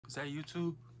Is that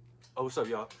YouTube? Oh, what's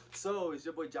up, y'all? So, it's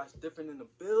your boy Joshdifferent in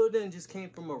the building. Just came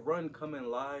from a run coming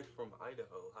live from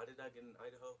Idaho. How did I get in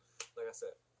Idaho? Like I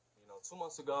said, 2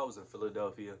 months ago, I was in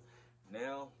Philadelphia.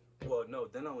 Now, well, no,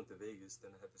 then I went to Vegas.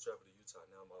 Then I had to travel to Utah.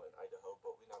 Now I'm out in Idaho,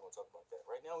 but we're not going to talk about that.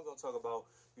 Right now, we're going to talk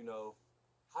about,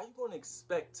 how you going to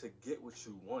expect to get what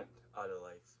you want out of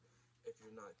life if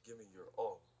you're not giving your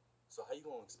all? So, how you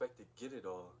going to expect to get it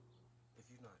all if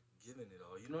you're not giving it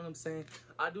all? You know what I'm saying?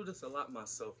 I do this a lot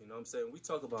myself, you know what I'm saying? We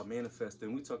talk about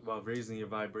manifesting, we talk about raising your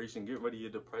vibration, get rid of your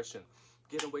depression,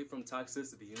 get away from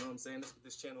toxicity, you know what I'm saying? That's what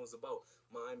this channel is about,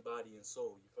 mind, body, and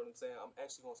soul. You feel what I'm saying? I'm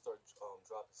actually going to start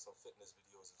dropping some fitness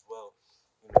videos as well.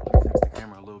 Let me fix the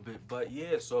camera a little bit. But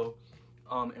yeah, so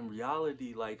in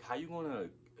reality, like, how you going to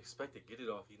expect to get it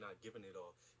off if you're not giving it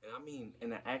all? And I mean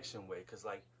in an action way, because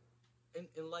like in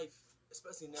life,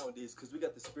 especially nowadays, because we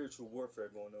got the spiritual warfare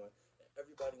going on.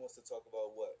 Everybody wants to talk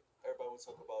about what? Everybody wants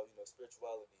to talk about,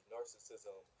 spirituality,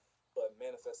 narcissism, but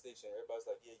manifestation. Everybody's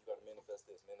like, yeah, you got to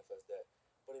manifest this, manifest that.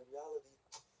 But in reality,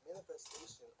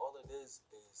 manifestation, all it is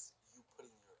you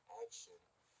putting your action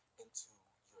into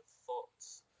your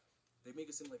thoughts. They make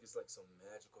it seem like it's like some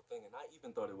magical thing, and I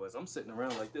even thought it was. I'm sitting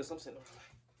around like this. I'm sitting like,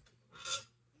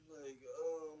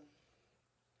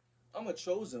 I'm a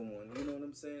chosen one. You know what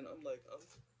I'm saying?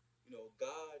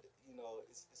 God,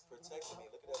 is protecting me.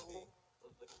 Look at that bee.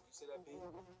 Look, you see that bee?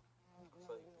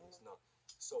 No.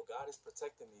 So God is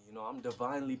protecting me. I'm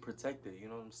divinely protected. You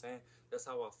know what I'm saying? That's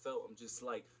how I felt. I'm just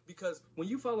like, because when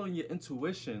you following your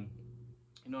intuition,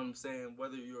 you know what I'm saying?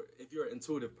 If you're an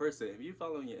intuitive person, if you're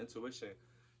following your intuition,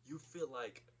 you feel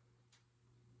like,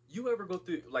 you ever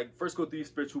first go through your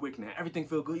spiritual awakening, everything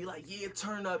feel good, you're like, yeah,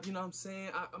 turn up, you know what I'm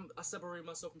saying? I separate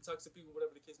myself from toxic people,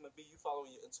 whatever the case may be. You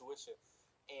following your intuition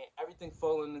and everything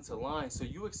falling into line, so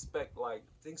you expect like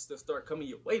things to start coming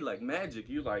your way like magic.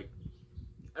 You like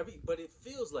but it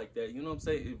feels like that, you know what I'm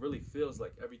saying? It really feels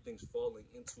like everything's falling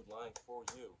into line for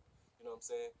you. You know what I'm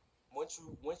saying? Once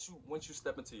you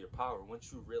step into your power,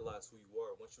 once you realize who you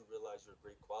are, once you realize your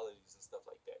great qualities and stuff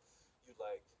like that, you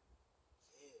like,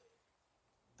 yeah,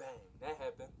 bang, that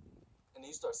happened. And then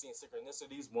you start seeing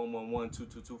synchronicities, 111,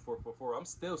 222, 444. I'm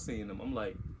still seeing them. I'm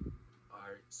like, all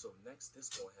right, so next this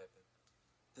gonna happen.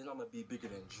 Then I'm gonna be bigger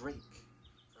than Drake,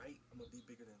 right? I'm gonna be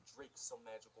bigger than Drake some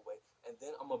magical way. And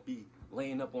then I'm gonna be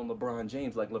laying up on LeBron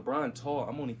James. Like, LeBron tall,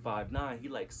 I'm only 5'9", he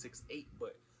like 6'8",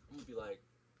 but I'm gonna be like,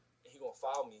 he gonna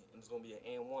foul me, and it's gonna be an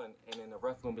and one, and then the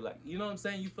ref gonna be like, you know what I'm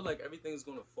saying? You feel like everything's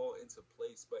gonna fall into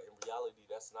place, but in reality,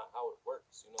 that's not how it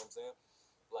works. You know what I'm saying?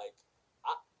 Like,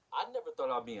 I never thought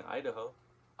I'd be in Idaho.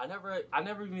 I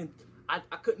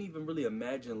couldn't even really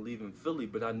imagine leaving Philly,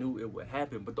 but I knew it would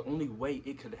happen. But the only way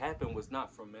it could happen was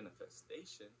not from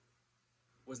manifestation,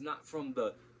 was not from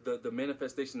the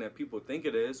manifestation that people think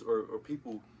it is, or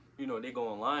people, they go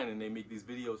online and they make these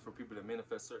videos for people to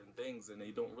manifest certain things, and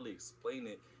they don't really explain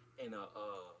it in a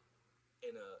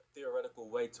theoretical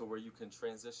way to where you can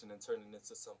transition and turn it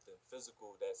into something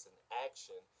physical that's an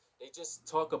action. They just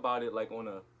talk about it like on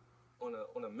a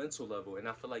mental level, and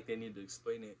I feel like they need to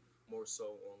explain it more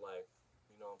so on, like,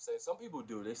 you know what I'm saying? Some people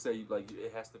do. They say like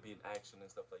it has to be an action and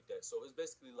stuff like that. So it's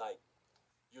basically like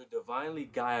you're divinely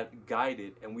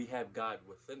guided, and we have God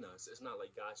within us. It's not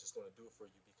like God's just going to do it for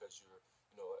you because you're,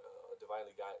 a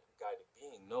divinely guided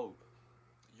being. No,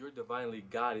 you're divinely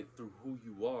guided through who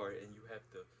you are, and you have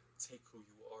to take who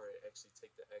you are and actually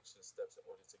take the action steps in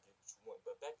order to get what you want.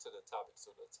 But back to the topic.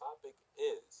 So the topic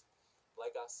is,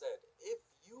 like I said, if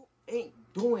you ain't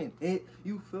doing it,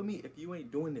 you feel me? If you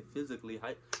ain't doing it physically,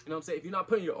 how, you know what I'm saying? If you're not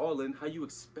putting your all in, how you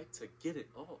expect to get it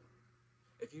all?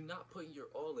 If you're not putting your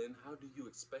all in, how do you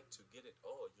expect to get it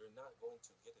all? You're not going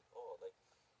to get it all. Like,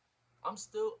 I'm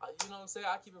still, you know what I'm saying?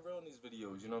 I keep it real in these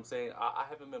videos, you know what I'm saying? I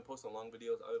haven't been posting long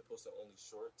videos. I've been posting only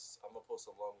shorts. I'm going to post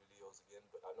some long videos again,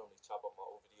 but I normally chop up my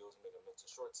old videos and make them into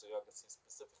shorts so y'all can see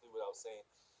specifically what I was saying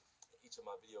in each of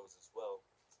my videos as well.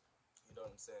 You know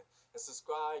what I'm saying? And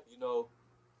subscribe,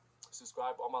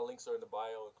 subscribe. All my links are in the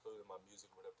bio, including my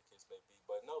music, whatever the case may be.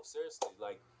 But no, seriously,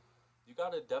 like, you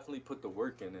gotta definitely put the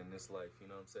work in this life. You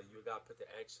know what I'm saying? You gotta put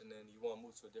the action in. You want to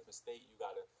move to a different state, you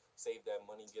gotta save that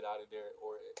money, get out of there.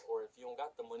 Or if you don't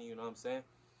got the money, you know what I'm saying?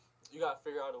 You gotta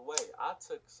figure out a way. I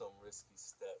took some risky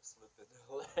steps within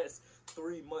the last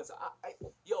 3 months.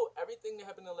 Everything that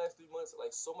happened in the last 3 months,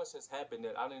 like, so much has happened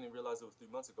that I didn't even realize it was 3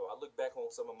 months ago. I look back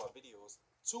on some of my videos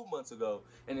 2 months ago,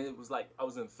 and it was like I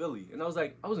was in Philly, and I was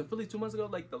like, I was in Philly 2 months ago.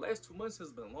 Like, the last 2 months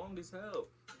has been long as hell,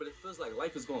 but it feels like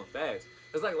life is going fast.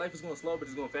 It's like life is going slow, but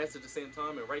it's going fast at the same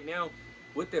time. And right now,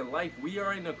 within life, we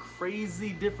are in a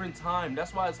crazy different time.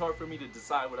 That's why it's hard for me to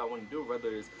decide what I want to do, whether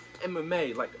it's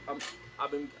MMA, like,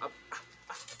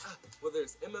 whether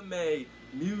it's MMA,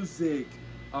 music,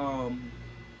 um,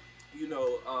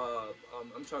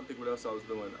 I'm trying to think what else I was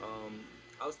doing.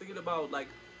 I was thinking about like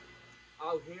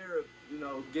out here,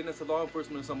 getting into law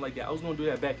enforcement or something like that. I was gonna do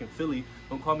that back in Philly.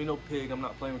 Don't call me no pig. I'm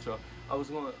not playing with y'all. I was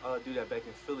gonna do that back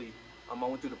in Philly. I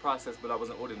went through the process, but I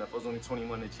wasn't old enough. I was only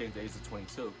 21. They changed the age to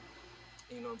 22.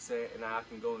 You know what I'm saying? And I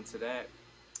can go into that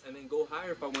and then go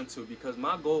higher if I want to, because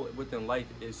my goal within life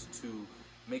is to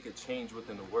make a change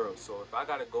within the world. So if I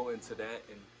gotta go into that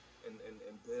and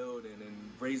build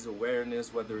and raise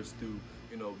awareness, whether it's through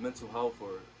mental health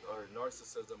or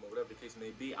narcissism or whatever the case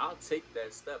may be, I'll take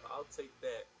that step. I'll take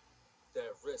that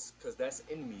risk, because that's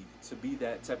in me to be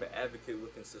that type of advocate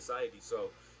within society. So,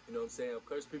 you know what I'm saying? Of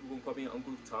course, people gonna call me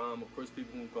Uncle Tom. Of course,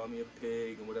 people gonna call me a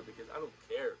pig and whatever, because I don't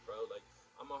care, bro. Like,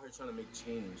 I'm out here trying to make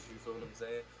change. You feel what I'm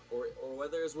saying? Or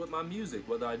whether it's with my music,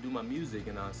 whether I do my music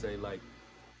and I say, like,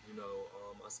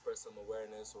 I spread some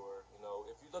awareness, or,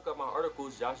 if you look up my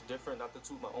articles, Joshdifferent, not to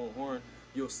toot my own horn,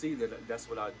 you'll see that that's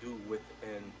what I do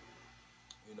within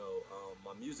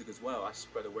my music as well. I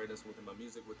spread awareness within my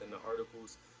music, within the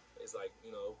articles. It's like,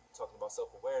 talking about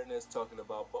self-awareness, talking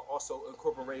about, but also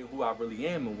incorporating who I really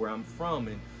am and where I'm from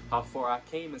and how far I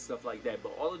came and stuff like that.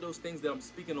 But all of those things that I'm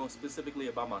speaking on specifically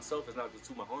about myself is not to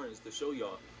toot my horn, it's to show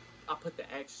y'all I put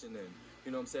the action in.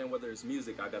 You know what I'm saying? Whether it's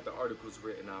music, I got the articles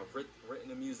written, I've written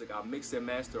the music, I mix and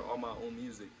master all my own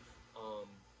music. Um,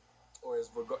 or as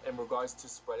in regards to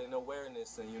spreading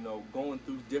awareness and going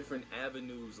through different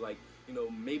avenues, like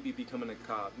maybe becoming a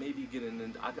cop, maybe getting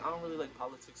in. I don't really like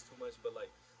politics too much, but like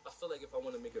I feel like if I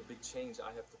want to make a big change,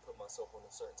 I have to put myself on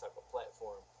a certain type of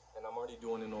platform. And I'm already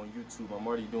doing it on YouTube. I'm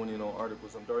already doing it on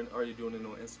articles. I'm already doing it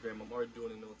on Instagram. I'm already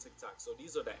doing it on TikTok. So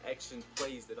these are the action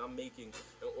plays that I'm making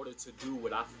in order to do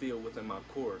what I feel within my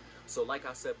core. So like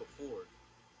I said before,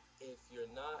 if you're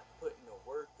not putting the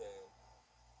work in,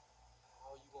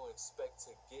 how you gonna expect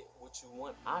to get what you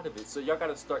want out of it? So y'all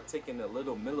gotta start taking the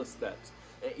little millisteps.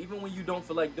 And even when you don't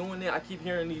feel like doing it, I keep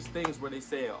hearing these things where they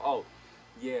say, "Oh,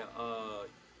 yeah,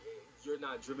 you're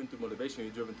not driven through motivation,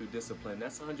 you're driven through discipline."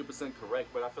 That's 100% correct,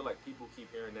 but I feel like people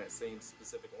keep hearing that same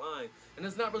specific line, and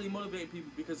it's not really motivating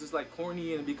people because it's like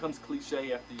corny and it becomes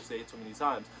cliche after you say it too many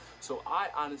times. So I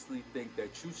honestly think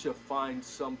that you should find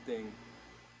something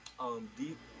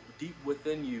deep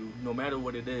within you, no matter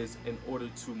what it is, in order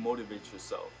to motivate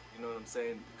yourself. You know what I'm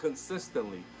saying?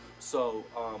 Consistently. So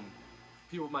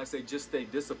people might say just stay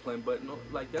disciplined, but no,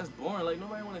 like that's boring. Like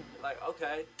nobody want to, like,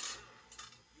 okay,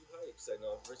 you hype, say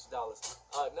no, Rich Dollars.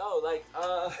 No, like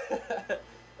that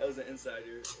was an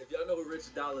insider. If y'all know who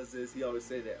Rich Dollars is, he always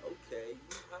say that. Okay,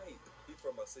 you hype. He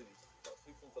from my city.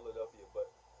 He from Philadelphia,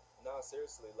 but nah,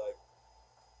 seriously, like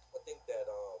I think that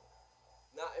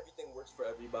not everything works for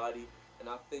everybody, and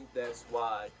I think that's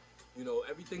why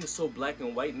everything is so black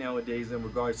and white nowadays in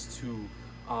regards to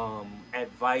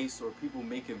advice, or people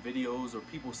making videos, or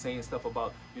people saying stuff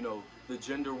about the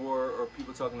gender war, or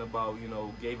people talking about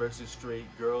gay versus straight,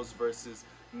 girls versus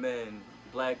men,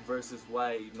 black versus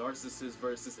white, narcissists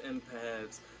versus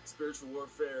empaths, spiritual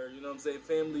warfare, you know what I'm saying,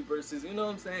 family versus, you know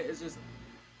what I'm saying. It's just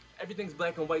everything's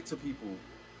black and white to people.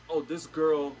 Oh, this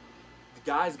girl, the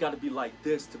guy's got to be like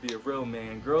this to be a real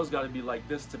man. Girls got to be like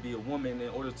this to be a woman in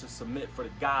order to submit for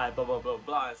the guy, blah, blah, blah,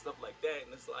 blah, and stuff like that.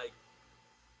 And it's like,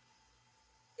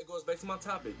 it goes back to my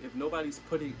topic. If nobody's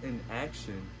putting in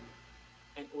action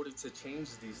in order to change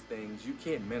these things, you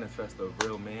can't manifest a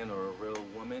real man or a real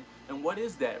woman. And what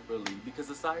is that really? Because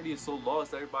society is so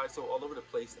lost, everybody's so all over the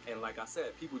place. And like I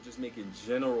said, people just making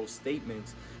general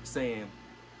statements saying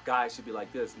guys should be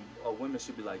like this, or women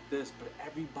should be like this, but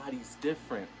everybody's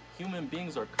different. Human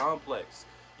beings are complex.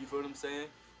 You feel what I'm saying?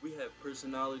 We have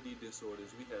personality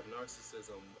disorders, we have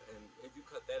narcissism, and if you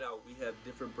cut that out, we have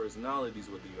different personalities,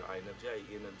 whether you're INFJ,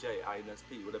 ENFJ,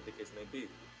 INSP, whatever the case may be. You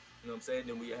know what I'm saying?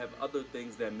 Then we have other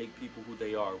things that make people who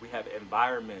they are. We have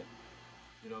environment.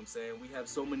 You know what I'm saying? We have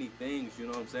so many things, you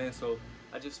know what I'm saying? So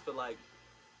I just feel like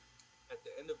at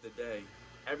the end of the day,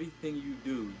 everything you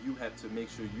do, you have to make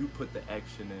sure you put the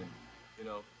action in.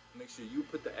 Make sure you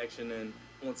put the action in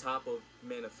on top of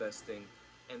manifesting.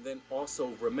 And then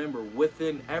also remember,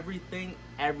 within everything,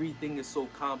 everything is so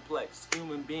complex.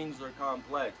 Human beings are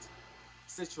complex.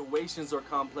 Situations are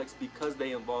complex because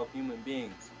they involve human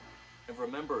beings. And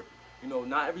remember,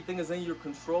 not everything is in your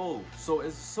control. So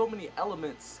it's so many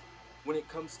elements when it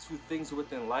comes to things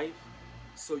within life.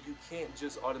 So you can't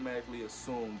just automatically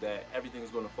assume that everything is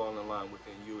going to fall in line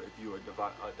within you if you're a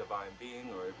divine being,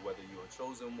 or whether you're a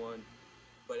chosen one.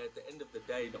 But at the end of the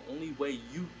day, the only way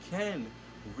you can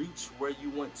reach where you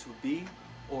want to be,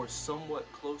 or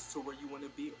somewhat close to where you want to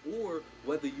be, or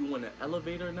whether you want to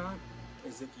elevate or not,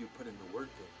 is if you put in the work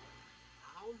in.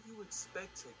 How you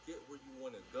expect to get where you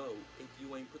want to go if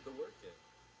you ain't put the work in?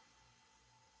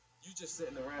 You just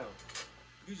sitting around.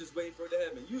 You just waiting for it to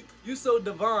happen. You so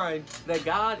divine that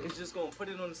God is just gonna put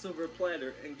it on a silver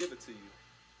platter and give it to you.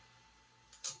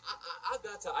 I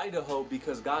got to Idaho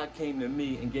because God came to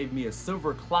me and gave me a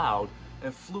silver cloud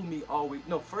and flew me all the way.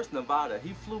 No, first Nevada.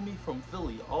 He flew me from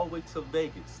Philly all the way to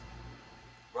Vegas,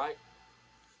 right?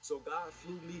 So God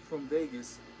flew me from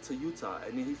Vegas to Utah,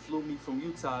 and then He flew me from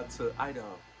Utah to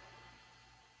Idaho.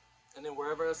 And then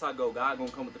wherever else I go, God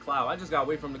gonna come with the cloud. I just gotta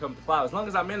wait for Him to come with the cloud. As long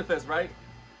as I manifest, right?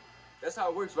 That's how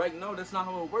it works, right? No, that's not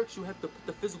how it works. You have to put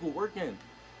the physical work in.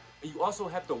 And you also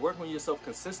have to work on yourself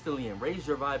consistently and raise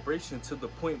your vibration to the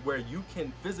point where you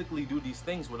can physically do these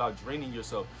things without draining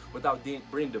yourself, without being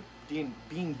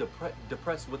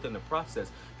depressed within the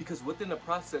process. Because within the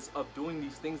process of doing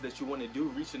these things that you want to do,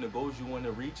 reaching the goals you want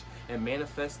to reach, and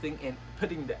manifesting and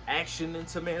putting the action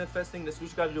into manifesting, that's what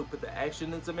you got to do, put the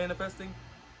action into manifesting.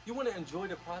 You want to enjoy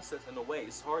the process in a way.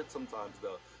 It's hard sometimes,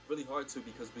 though, really hard to,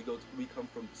 because we come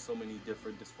from so many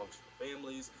different dysfunctional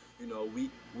families. You know, we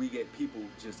get people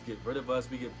just get rid of us.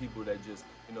 We get people that just,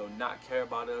 you know, not care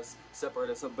about us,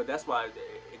 separate us up. But that's why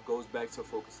it goes back to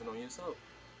focusing on yourself,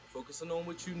 focusing on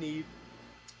what you need,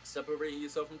 separating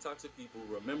yourself from toxic people.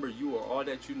 Remember, you are all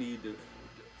that you need.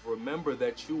 Remember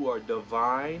that you are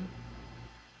divine.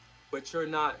 But you're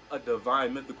not a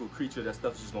divine mythical creature that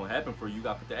stuff's just gonna happen for you. You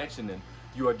gotta put the action in.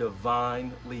 You are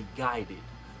divinely guided.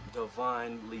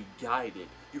 Divinely guided.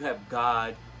 You have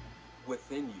God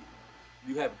within you.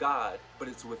 You have God, but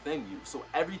it's within you. So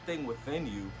everything within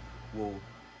you will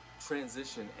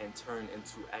transition and turn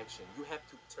into action. You have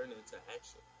to turn it into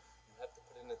action. You have to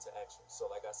put it into action. So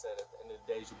like I said, at the end of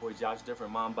the day, it's your boy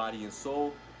Joshdifferent, mind, body, and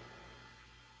soul.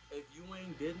 If you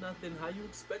ain't did nothing, how you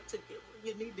expect to get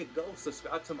where you need to go?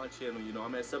 Subscribe to my channel. You know,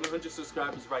 I'm at 700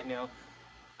 subscribers right now.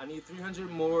 I need 300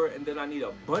 more, and then I need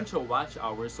a bunch of watch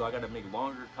hours, so I gotta make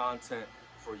longer content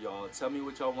for y'all. Tell me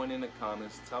what y'all want in the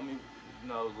comments. Tell me, you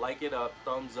know, like it up,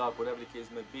 thumbs up, whatever the case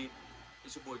may be.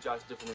 It's your boy Joshdifferent.